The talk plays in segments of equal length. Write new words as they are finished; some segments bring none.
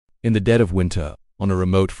In the dead of winter, on a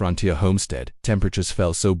remote frontier homestead, temperatures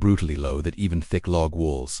fell so brutally low that even thick log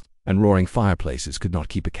walls and roaring fireplaces could not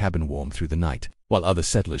keep a cabin warm through the night. While other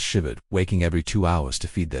settlers shivered, waking every 2 hours to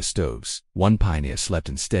feed their stoves, one pioneer slept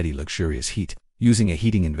in steady, luxurious heat. Using a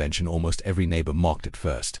heating invention almost every neighbor mocked at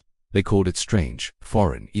first. They called it strange,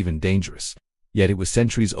 foreign, even dangerous. Yet it was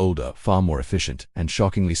centuries older, far more efficient, and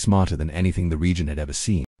shockingly smarter than anything the region had ever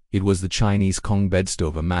seen. It was the Chinese Kang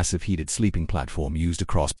bedstove, a massive heated sleeping platform used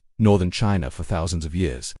across northern China for thousands of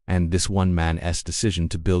years, and this one man's decision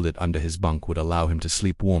to build it under his bunk would allow him to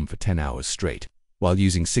sleep warm for 10 hours straight, while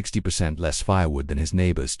using 60% less firewood than his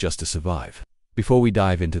neighbors just to survive. Before we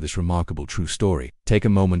dive into this remarkable true story, take a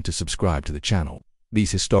moment to subscribe to the channel.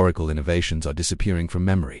 These historical innovations are disappearing from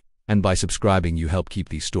memory, and by subscribing you help keep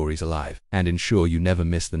these stories alive and ensure you never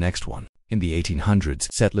miss the next one. In the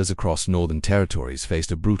 1800s, settlers across northern territories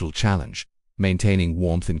faced a brutal challenge: maintaining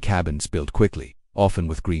warmth in cabins built quickly, often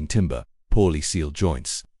with green timber, poorly sealed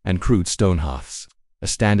joints, and crude stone hearths. A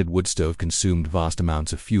standard wood stove consumed vast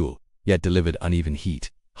amounts of fuel, yet delivered uneven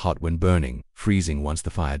heat, hot when burning, freezing once the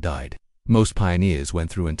fire died. Most pioneers went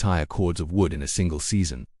through entire cords of wood in a single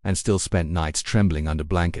season, and still spent nights trembling under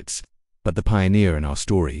blankets. But the pioneer in our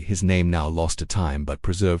story, his name now lost to time but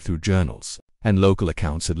preserved through journals and local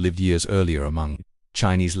accounts, had lived years earlier among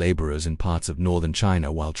Chinese laborers in parts of northern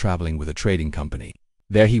China while traveling with a trading company.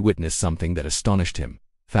 There he witnessed something that astonished him: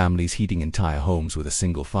 families heating entire homes with a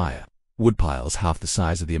single fire, woodpiles half the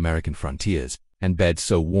size of the American frontiers, and beds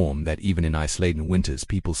so warm that even in ice-laden winters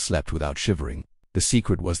people slept without shivering. The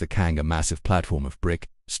secret was the Kang, a massive platform of brick,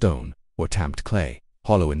 stone, or tamped clay,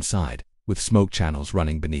 hollow inside, with smoke channels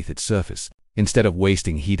running beneath its surface. Instead of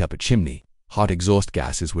wasting heat up a chimney, hot exhaust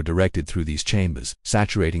gases were directed through these chambers,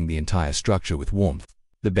 saturating the entire structure with warmth.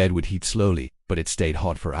 The bed would heat slowly, but it stayed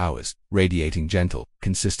hot for hours, radiating gentle,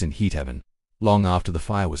 consistent heat heaven. Long after the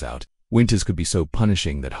fire was out, winters could be so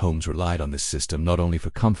punishing that homes relied on this system not only for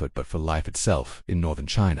comfort but for life itself. In northern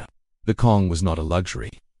China, the Kang was not a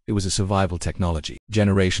luxury. It was a survival technology.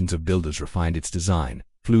 Generations of builders refined its design,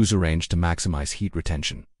 flues arranged to maximize heat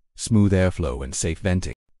retention, smooth airflow, and safe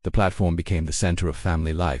venting. The platform became the center of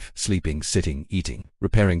family life: sleeping, sitting, eating,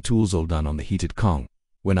 repairing tools, all done on the heated Kang.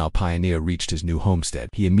 When our pioneer reached his new homestead,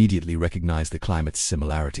 he immediately recognized the climate's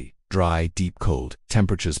similarity: dry, deep cold,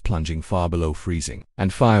 temperatures plunging far below freezing,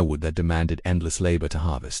 and firewood that demanded endless labor to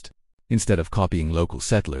harvest. Instead of copying local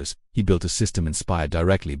settlers, he built a system inspired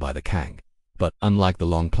directly by the Kang. But unlike the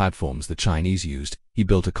long platforms the Chinese used, he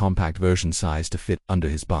built a compact version sized to fit under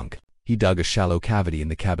his bunk. He dug a shallow cavity in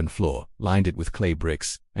the cabin floor, lined it with clay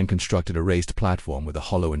bricks, and constructed a raised platform with a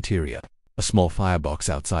hollow interior. A small firebox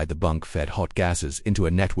outside the bunk fed hot gases into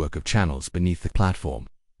a network of channels beneath the platform.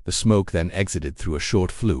 The smoke then exited through a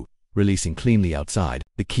short flue, releasing cleanly outside.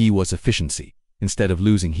 The key was efficiency. Instead of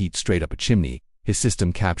losing heat straight up a chimney, his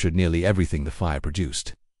system captured nearly everything the fire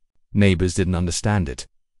produced. Neighbors didn't understand it.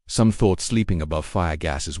 Some thought sleeping above fire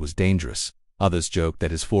gases was dangerous. Others joked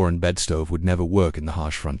that his foreign bedstove would never work in the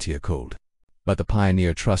harsh frontier cold. But the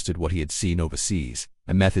pioneer trusted what he had seen overseas,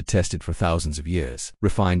 a method tested for thousands of years,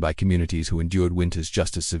 refined by communities who endured winters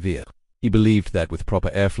just as severe. He believed that with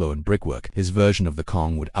proper airflow and brickwork, his version of the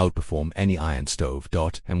Kang would outperform any iron stove.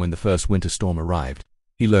 And when the first winter storm arrived,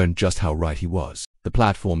 he learned just how right he was. The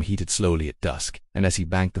platform heated slowly at dusk, and as he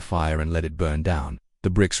banked the fire and let it burn down,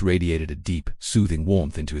 the bricks radiated a deep, soothing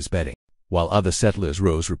warmth into his bedding. While other settlers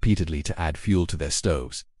rose repeatedly to add fuel to their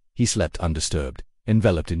stoves, he slept undisturbed,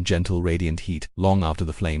 enveloped in gentle, radiant heat long after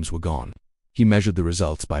the flames were gone. He measured the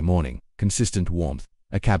results by morning: consistent warmth,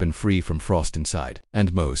 a cabin free from frost inside,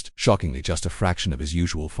 and most shockingly just a fraction of his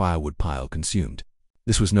usual firewood pile consumed.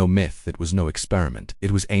 This was no myth, it was no experiment,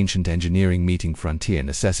 it was ancient engineering meeting frontier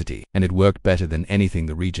necessity, and it worked better than anything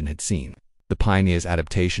the region had seen. The pioneer's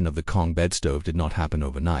adaptation of the Kang bedstove did not happen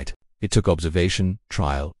overnight. It took observation,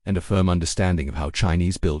 trial, and a firm understanding of how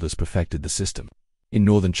Chinese builders perfected the system. In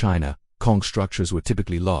northern China, Kang structures were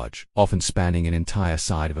typically large, often spanning an entire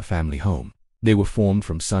side of a family home. They were formed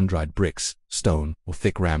from sun-dried bricks, stone, or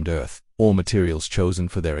thick rammed earth, all materials chosen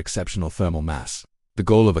for their exceptional thermal mass. The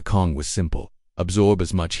goal of a Kang was simple: absorb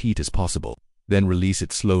as much heat as possible, then release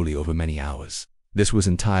it slowly over many hours. This was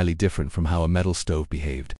entirely different from how a metal stove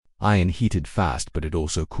behaved. Iron heated fast, but it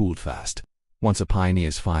also cooled fast. Once a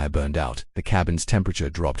pioneer's fire burned out, the cabin's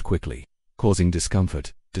temperature dropped quickly, causing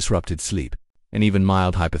discomfort, disrupted sleep, and even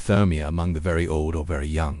mild hypothermia among the very old or very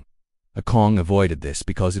young. A Kang avoided this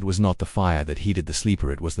because it was not the fire that heated the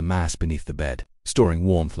sleeper, it was the mass beneath the bed, storing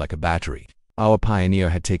warmth like a battery. Our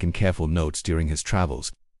pioneer had taken careful notes during his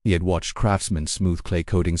travels. He had watched craftsmen smooth clay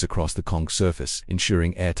coatings across the Kang surface,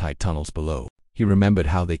 ensuring airtight tunnels below. He He remembered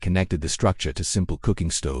how they connected the structure to simple cooking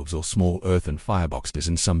stoves or small earthen fireboxes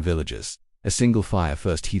in some villages. A single fire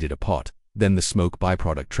first heated a pot, then the smoke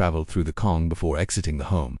byproduct traveled through the Kang before exiting the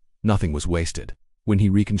home. Nothing was wasted. When he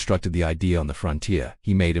reconstructed the idea on the frontier,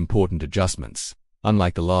 he made important adjustments.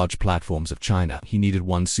 Unlike the large platforms of China, he needed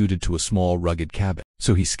one suited to a small, rugged cabin.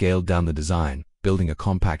 So he scaled down the design, building a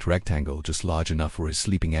compact rectangle just large enough for his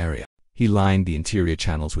sleeping area. He lined the interior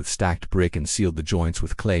channels with stacked brick and sealed the joints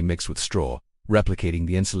with clay mixed with straw, replicating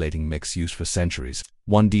the insulating mix used for centuries.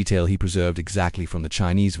 One detail he preserved exactly from the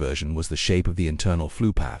Chinese version was the shape of the internal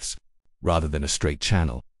flue paths. Rather than a straight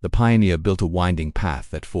channel, the pioneer built a winding path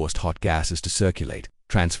that forced hot gases to circulate,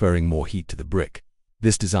 transferring more heat to the brick.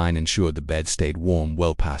 This design ensured the bed stayed warm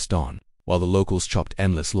well past dawn. While the locals chopped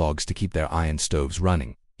endless logs to keep their iron stoves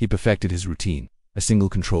running, he perfected his routine, a single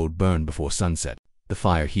controlled burn before sunset. The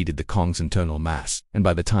fire heated the Kang's internal mass, and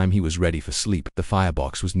by the time he was ready for sleep, the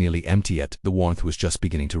firebox was nearly empty yet the warmth was just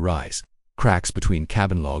beginning to rise. Cracks between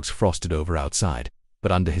cabin logs frosted over outside, but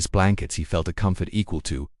under his blankets he felt a comfort equal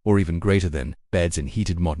to, or even greater than, beds in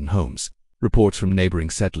heated modern homes. Reports from neighboring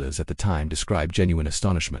settlers at the time described genuine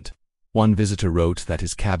astonishment. One visitor wrote that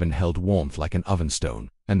his cabin held warmth like an oven stone,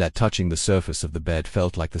 and that touching the surface of the bed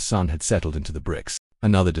felt like the sun had settled into the bricks.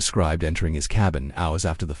 Another described entering his cabin hours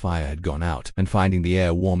after the fire had gone out and finding the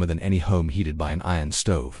air warmer than any home heated by an iron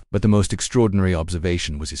stove. But the most extraordinary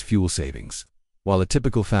observation was his fuel savings. While a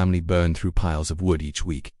typical family burned through piles of wood each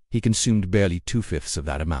week, he consumed barely 2/5 of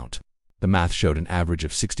that amount. The math showed an average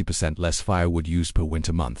of 60% less firewood used per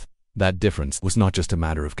winter month. That difference was not just a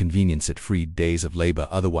matter of convenience, it freed days of labor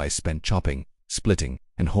otherwise spent chopping, splitting,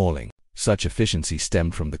 and hauling. Such efficiency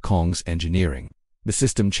stemmed from the Kang's engineering. The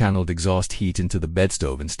system channeled exhaust heat into the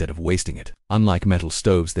bedstove instead of wasting it. Unlike metal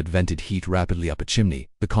stoves that vented heat rapidly up a chimney,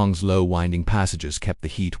 the Kang's low winding passages kept the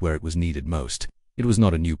heat where it was needed most. It was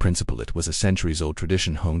not a new principle, it was a centuries-old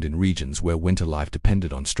tradition honed in regions where winter life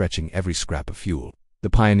depended on stretching every scrap of fuel.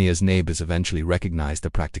 The pioneer's neighbors eventually recognized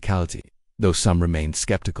the practicality. Though some remained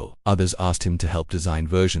skeptical, others asked him to help design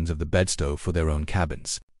versions of the bedstove for their own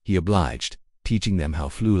cabins. He obliged, teaching them how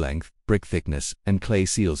flue length, brick thickness, and clay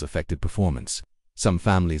seals affected performance. Some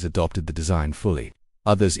families adopted the design fully.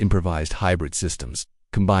 Others improvised hybrid systems,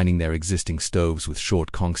 combining their existing stoves with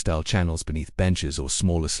short Kang-style channels beneath benches or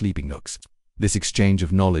smaller sleeping nooks. This exchange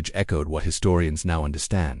of knowledge echoed what historians now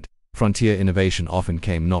understand. Frontier innovation often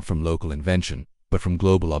came not from local invention, but from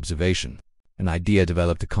global observation. An idea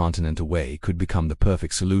developed a continent away could become the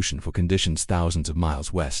perfect solution for conditions thousands of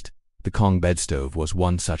miles west. The Kang bedstove was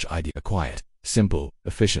one such idea, quiet, simple,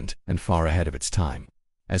 efficient, and far ahead of its time.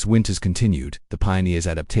 As winters continued, the pioneer's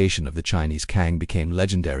adaptation of the Chinese Kang became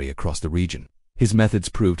legendary across the region. His methods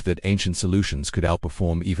proved that ancient solutions could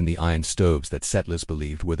outperform even the iron stoves that settlers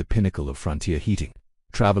believed were the pinnacle of frontier heating.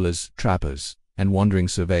 Travelers, trappers, and wandering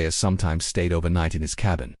surveyors sometimes stayed overnight in his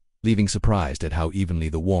cabin, leaving surprised at how evenly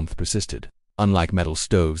the warmth persisted. Unlike metal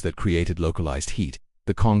stoves that created localized heat,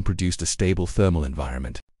 the Kang produced a stable thermal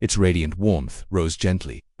environment. Its radiant warmth rose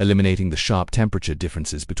gently, eliminating the sharp temperature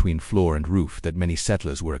differences between floor and roof that many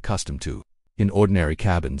settlers were accustomed to. In ordinary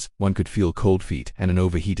cabins, one could feel cold feet and an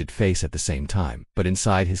overheated face at the same time, but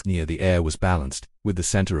inside his the air was balanced, with the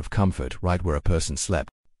center of comfort right where a person slept.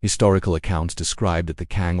 Historical accounts describe that the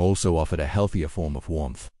Kang also offered a healthier form of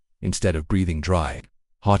warmth. Instead of breathing dry,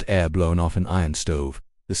 hot air blown off an iron stove,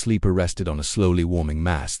 the sleeper rested on a slowly warming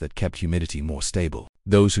mass that kept humidity more stable.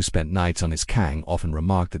 Those who spent nights on his Kang often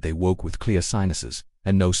remarked that they woke with clear sinuses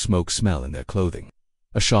and no smoke smell in their clothing.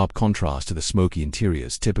 A sharp contrast to the smoky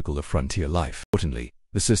interiors typical of frontier life. Importantly,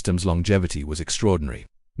 the system's longevity was extraordinary.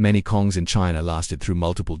 Many Kangs in China lasted through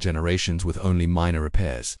multiple generations with only minor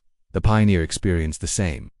repairs. The pioneer experienced the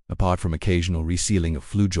same, apart from occasional resealing of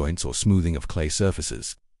flue joints or smoothing of clay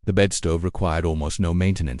surfaces. The bedstove required almost no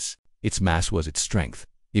maintenance. Its mass was its strength,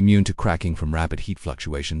 immune to cracking from rapid heat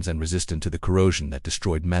fluctuations and resistant to the corrosion that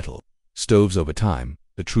destroyed metal. Stoves over time,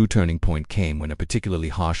 the true turning point came when a particularly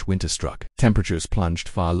harsh winter struck. Temperatures plunged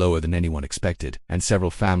far lower than anyone expected, and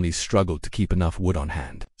several families struggled to keep enough wood on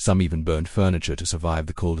hand. Some even burned furniture to survive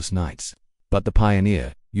the coldest nights. But the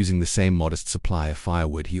pioneer, using the same modest supply of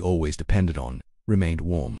firewood he always depended on, remained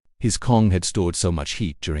warm. His Kang had stored so much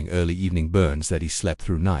heat during early evening burns that he slept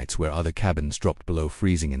through nights where other cabins dropped below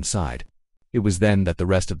freezing inside. It was then that the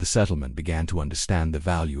rest of the settlement began to understand the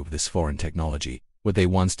value of this foreign technology. What they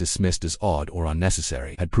once dismissed as odd or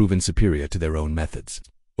unnecessary had proven superior to their own methods.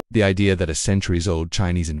 The idea that a centuries-old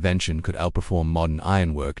Chinese invention could outperform modern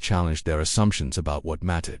ironwork challenged their assumptions about what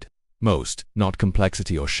mattered most, not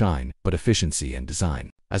complexity or shine, but efficiency and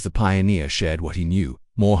design. As the pioneer shared what he knew,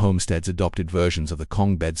 more homesteads adopted versions of the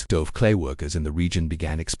Kang bed stove. Clayworkers in the region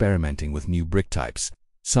began experimenting with new brick types.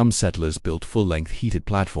 Some settlers built full-length heated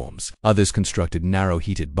platforms. Others constructed narrow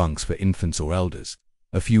heated bunks for infants or elders.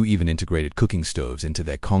 A few even integrated cooking stoves into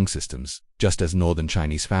their Kang systems, just as northern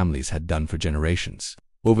Chinese families had done for generations.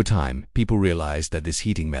 Over time, people realized that this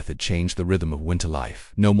heating method changed the rhythm of winter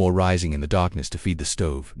life. No more rising in the darkness to feed the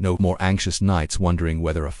stove. No more anxious nights wondering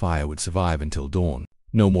whether a fire would survive until dawn.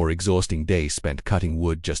 No more exhausting days spent cutting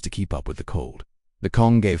wood just to keep up with the cold. The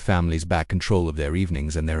Kang gave families back control of their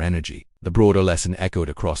evenings and their energy. The broader lesson echoed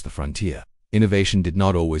across the frontier. Innovation did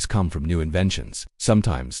not always come from new inventions.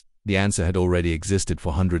 Sometimes, the answer had already existed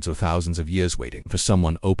for hundreds or thousands of years, waiting for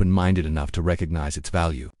someone open-minded enough to recognize its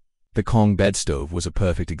value. The Kang bed stove was a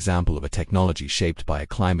perfect example of a technology shaped by a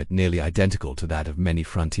climate nearly identical to that of many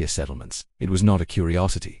frontier settlements. It was not a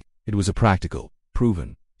curiosity. It was a practical,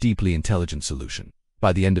 proven, deeply intelligent solution.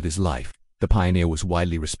 By the end of his life, the pioneer was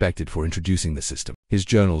widely respected for introducing the system. His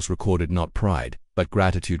journals recorded not pride, but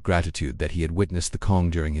gratitude that he had witnessed the Kang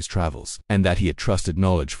during his travels, and that he had trusted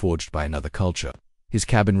knowledge forged by another culture. His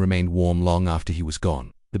cabin remained warm long after he was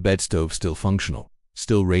gone, the bed stove still functional,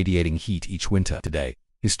 still radiating heat each winter. Today,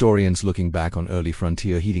 historians looking back on early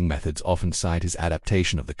frontier heating methods often cite his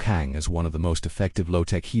adaptation of the Kang as one of the most effective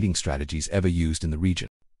low-tech heating strategies ever used in the region.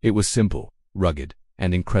 It was simple, rugged,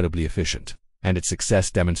 and incredibly efficient, and its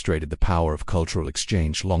success demonstrated the power of cultural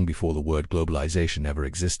exchange long before the word globalization ever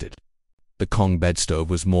existed. The Kang bed stove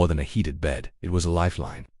was more than a heated bed. It was a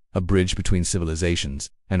lifeline, a bridge between civilizations,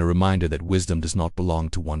 and a reminder that wisdom does not belong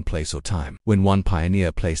to one place or time. When one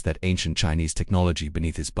pioneer placed that ancient Chinese technology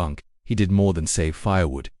beneath his bunk, he did more than save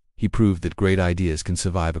firewood. He proved that great ideas can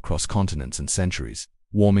survive across continents and centuries,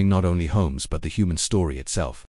 warming not only homes but the human story itself.